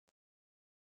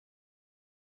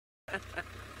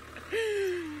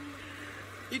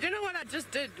You don't know what I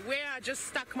just did, where I just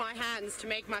stuck my hands to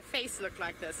make my face look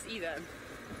like this either.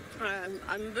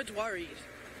 I'm a bit worried.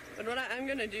 But what I am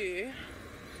going to do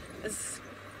is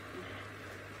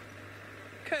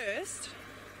cursed.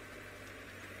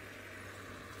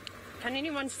 Can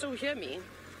anyone still hear me?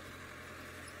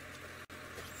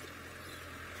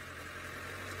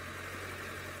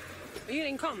 Are you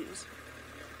getting comms?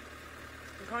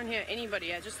 I can't hear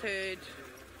anybody. I just heard.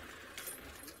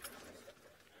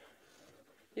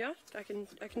 Yeah,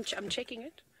 I'm checking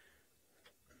it.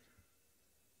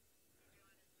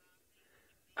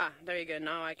 Ah, there you go.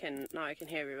 Now I can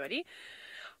hear everybody.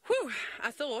 Whew!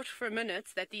 I thought for a minute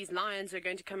that these lions are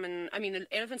going to come and, the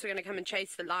elephants are going to come and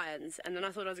chase the lions, and then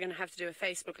I thought I was going to have to do a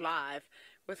Facebook Live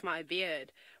with my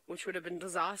beard, which would have been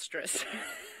disastrous.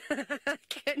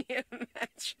 Can you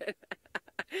imagine?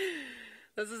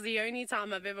 This is the only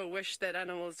time I've ever wished that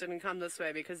animals didn't come this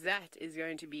way, because that is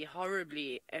going to be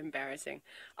horribly embarrassing.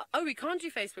 Oh, we can't do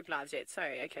Facebook Lives yet.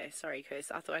 Sorry. Okay, sorry, Chris.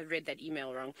 I thought I read that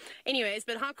email wrong. Anyways,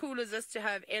 but how cool is this to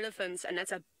have elephants, and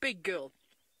that's a big girl,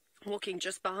 walking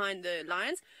just behind the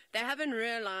lions. They haven't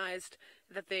realized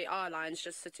that there are lions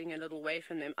just sitting a little way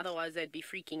from them. Otherwise, they'd be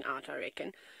freaking out, I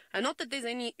reckon. Not that there's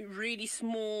any really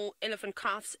small elephant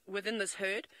calves within this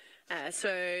herd. So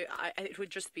it would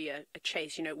just be a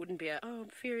chase, you know. It wouldn't be I'm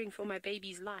fearing for my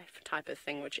baby's life type of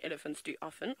thing, which elephants do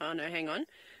often. Oh, no, hang on.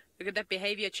 Look at that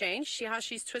behavior change. See how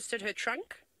she's twisted her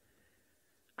trunk?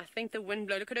 I think the wind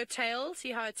blew. Look at her tail.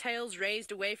 See how her tail's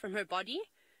raised away from her body?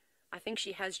 I think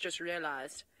she has just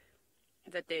realized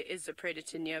that there is a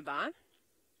predator nearby.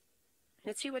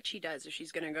 Let's see what she does if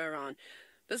she's going to go around.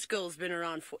 This girl's been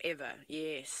around forever.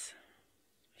 Yes.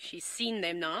 She's seen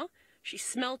them now. She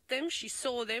smelt them. She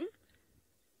saw them.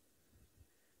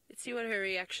 Let's see what her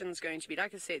reaction's going to be.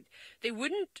 Like I said,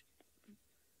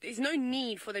 there's no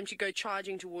need for them to go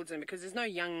charging towards them, because there's no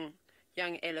young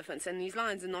elephants, and these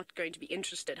lions are not going to be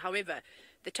interested. However,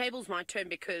 the tables might turn,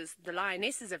 because the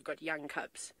lionesses have got young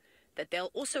cubs that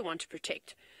they'll also want to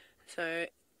protect. So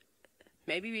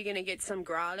maybe we're going to get some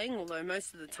growling, although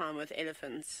most of the time with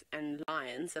elephants and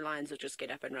lions, the lions will just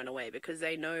get up and run away because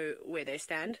they know where they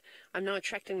stand. I'm now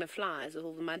attracting the flies with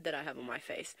all the mud that I have on my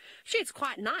face. Shit, it's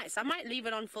quite nice. I might leave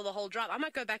it on for the whole drive. I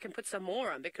might go back and put some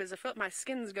more on, because I feel like my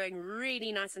skin's going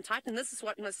really nice and tight, and this is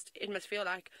what it must feel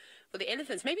like for the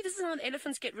elephants. Maybe this is how the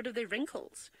elephants get rid of their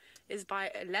wrinkles, is by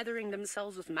lathering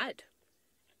themselves with mud.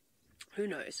 Who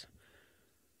knows?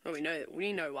 Well,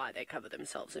 we know why they cover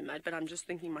themselves in mud, but I'm just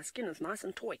thinking my skin is nice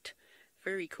and taut.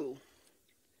 Very cool.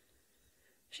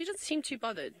 She doesn't seem too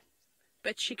bothered,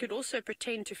 but she could also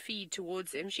pretend to feed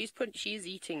towards them. She is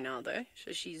eating now, though,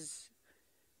 so she's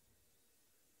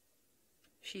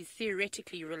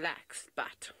theoretically relaxed,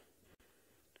 but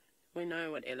we know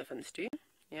what elephants do.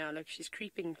 Yeah, look, she's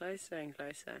creeping closer and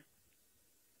closer.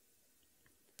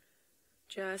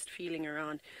 Just feeling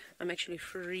around. I'm actually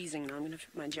freezing now. I'm going to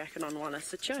put my jacket on while I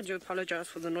sit here. I do apologize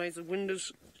for the noise. The wind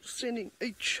is sending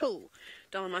a chill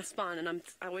down my spine, and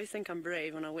I always think I'm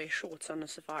brave when I wear shorts on a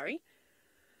safari.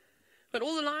 But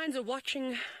all the lions are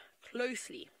watching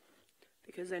closely,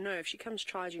 because they know if she comes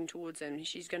charging towards them,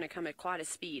 she's going to come at quite a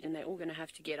speed, and they're all going to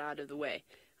have to get out of the way.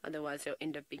 Otherwise, they'll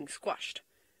end up being squashed,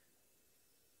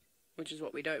 which is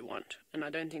what we don't want, and I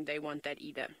don't think they want that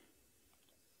either.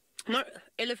 No,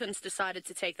 elephants decided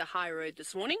to take the high road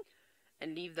this morning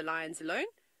and leave the lions alone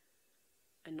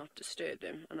and not disturb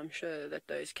them. And I'm sure that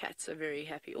those cats are very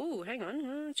happy. Oh, hang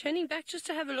on. Turning back just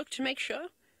to have a look to make sure.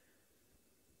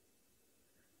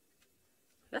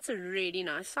 That's a really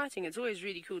nice sighting. It's always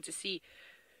really cool to see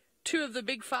two of the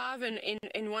big five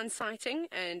in one sighting,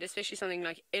 and especially something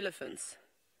like elephants.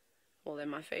 Well, they're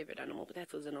my favorite animal, but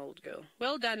that was an old girl.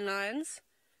 Well done, lions.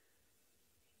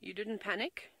 You didn't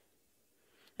panic.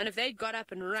 And if they'd got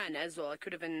up and run as well, it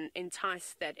could have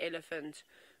enticed that elephant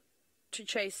to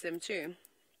chase them too.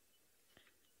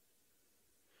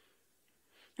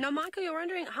 Now, Michael, you're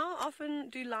wondering, how often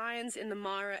do lions in the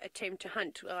Mara attempt to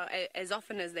hunt? As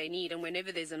often as they need and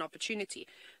whenever there's an opportunity.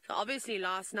 So obviously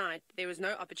last night there was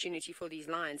no opportunity for these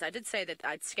lions. I did say that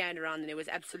I'd scanned around and there was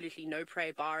absolutely no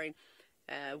prey, barring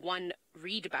one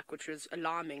reedbuck, which was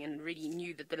alarming, and really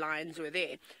knew that the lions were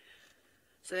there.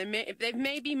 So they've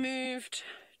maybe moved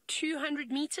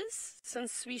 200 meters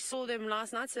since we saw them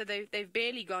last night, so they've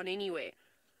barely gone anywhere.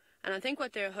 And I think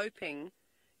what they're hoping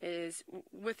is,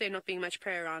 with there not being much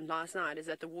prey around last night, is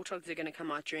that the warthogs are going to come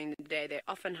out during the day. They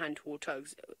often hunt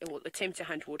warthogs, or attempt to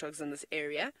hunt warthogs in this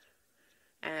area.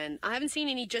 And I haven't seen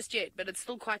any just yet, but it's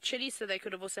still quite chilly, so they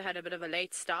could have also had a bit of a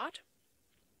late start.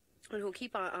 And we'll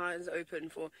keep our eyes open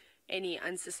for any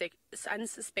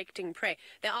unsuspecting prey.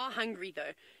 They are hungry,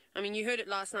 though. I mean, you heard it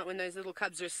last night when those little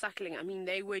cubs were suckling. I mean,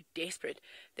 they were desperate.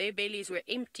 Their bellies were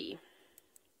empty.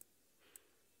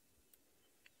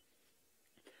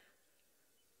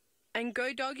 And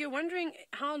go dog, you're wondering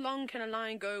how long can a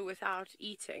lion go without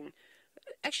eating?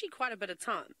 Actually, quite a bit of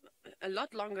time. A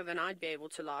lot longer than I'd be able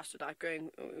to last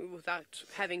without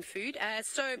having food.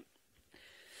 So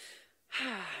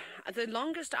the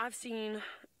longest I've seen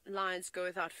lions go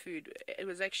without food, it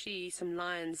was actually some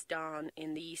lions down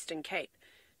in the Eastern Cape,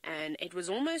 and it was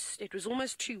almost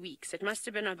 2 weeks. It must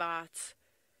have been about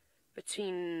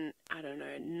between, I don't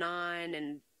know, 9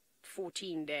 and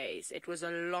 14 days. It was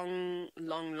a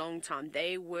long time.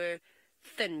 They were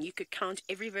thin. You could count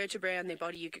every vertebrae on their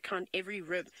body. You could count every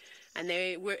rib. And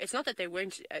it's not that they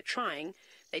weren't trying.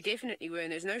 They definitely were.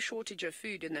 And there's no shortage of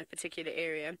food in that particular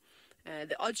area.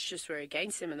 The odds just were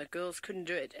against them, and the girls couldn't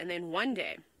do it. And then one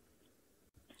day,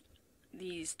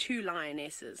 these 2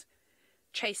 lionesses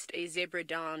chased a zebra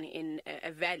down in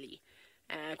a valley.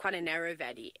 Quite a narrow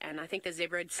valley, and I think the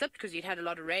zebra had slipped because you'd had a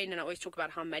lot of rain, and I always talk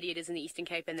about how muddy it is in the Eastern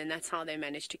Cape, and then that's how they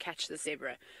managed to catch the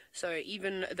zebra. So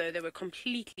even though they were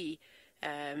completely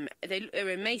they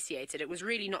were emaciated, it was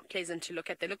really not pleasant to look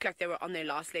at. They looked like they were on their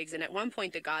last legs, and at one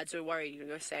point the guides were worried.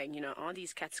 They were saying, are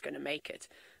these cats going to make it?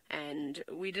 And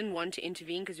we didn't want to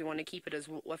intervene because we want to keep it as,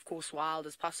 of course, wild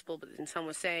as possible, but then some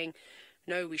were saying,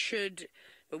 no, we should,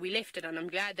 but we left it, and I'm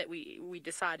glad that we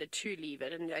decided to leave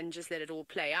it and just let it all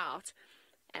play out.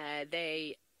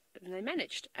 They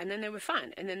managed, and then they were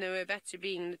fine, and then they were back to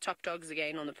being the top dogs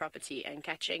again on the property and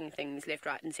catching things left,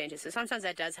 right, and centre. So sometimes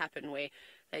that does happen where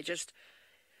they just,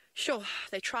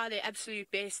 they try their absolute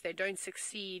best, they don't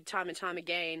succeed time and time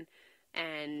again,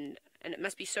 and it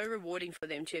must be so rewarding for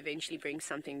them to eventually bring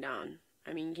something down.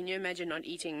 I mean, can you imagine not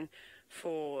eating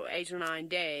for 8 or 9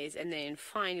 days and then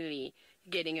finally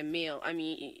getting a meal? I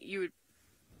mean, you would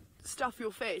stuff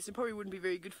your face. It probably wouldn't be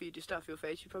very good for you to stuff your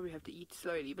face. You probably have to eat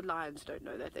slowly, but lions don't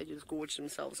know that. They just gorge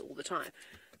themselves all the time.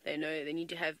 They know they need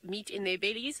to have meat in their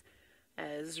bellies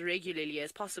as regularly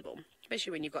as possible,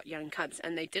 especially when you've got young cubs.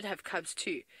 And they did have cubs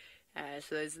too.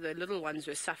 So the little ones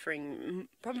were suffering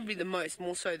probably the most,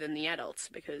 more so than the adults,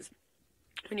 because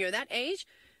when you're that age,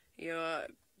 you're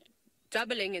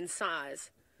doubling in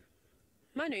size.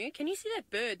 Manu, can you see that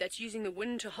bird that's using the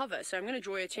wind to hover? So I'm going to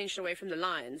draw your attention away from the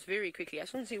lions very quickly. I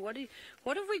just want to see what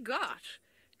have we got?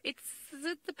 Is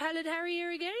it the pallid harrier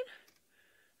again?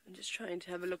 I'm just trying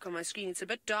to have a look on my screen. It's a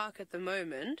bit dark at the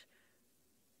moment.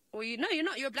 Or no, you're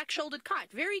not. You're a black-shouldered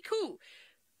kite. Very cool.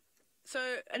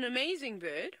 So an amazing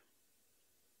bird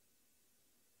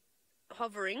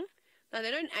hovering. Now,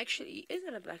 they don't actually... Is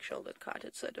it a black-shouldered kite?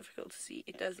 It's so difficult to see.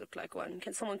 It does look like one.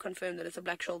 Can someone confirm that it's a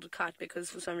black-shouldered kite? Because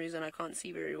for some reason I can't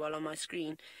see very well on my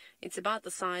screen. It's about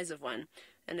the size of one,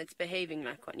 and it's behaving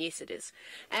like one. Yes, it is.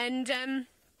 And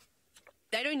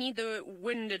they don't need the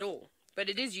wind at all, but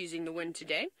it is using the wind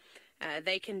today.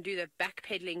 They can do the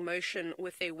backpedaling motion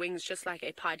with their wings just like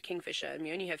a pied kingfisher. And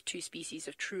we only have 2 species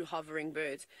of true hovering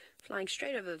birds. Flying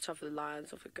straight over the top of the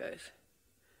lions, off it goes.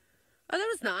 Oh, that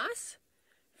was nice.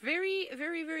 Very,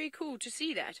 very, very cool to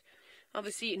see that.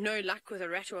 Obviously, no luck with a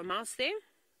rat or a mouse there.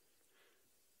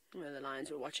 Well, the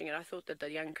lions were watching it. I thought that the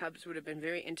young cubs would have been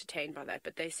very entertained by that,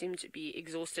 but they seem to be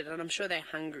exhausted, and I'm sure they're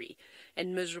hungry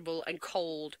and miserable and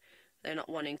cold. They're not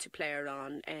wanting to play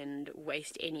around and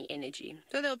waste any energy.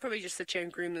 So they'll probably just sit here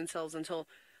and groom themselves until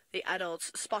the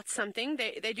adults spot something.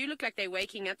 They do look like they're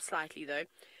waking up slightly, though.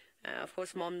 Of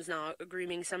course, mom's now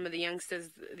grooming some of the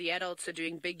youngsters. The adults are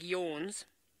doing big yawns.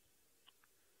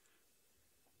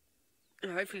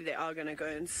 Hopefully they are going to go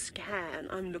and scan.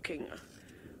 I'm looking.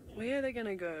 Where are they going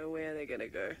to go? Where are they going to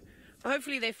go?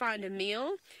 Hopefully they find a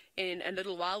meal in a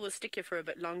little while. We'll stick here for a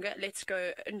bit longer. Let's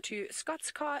go into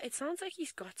Scott's car. It sounds like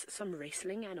he's got some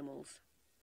wrestling animals.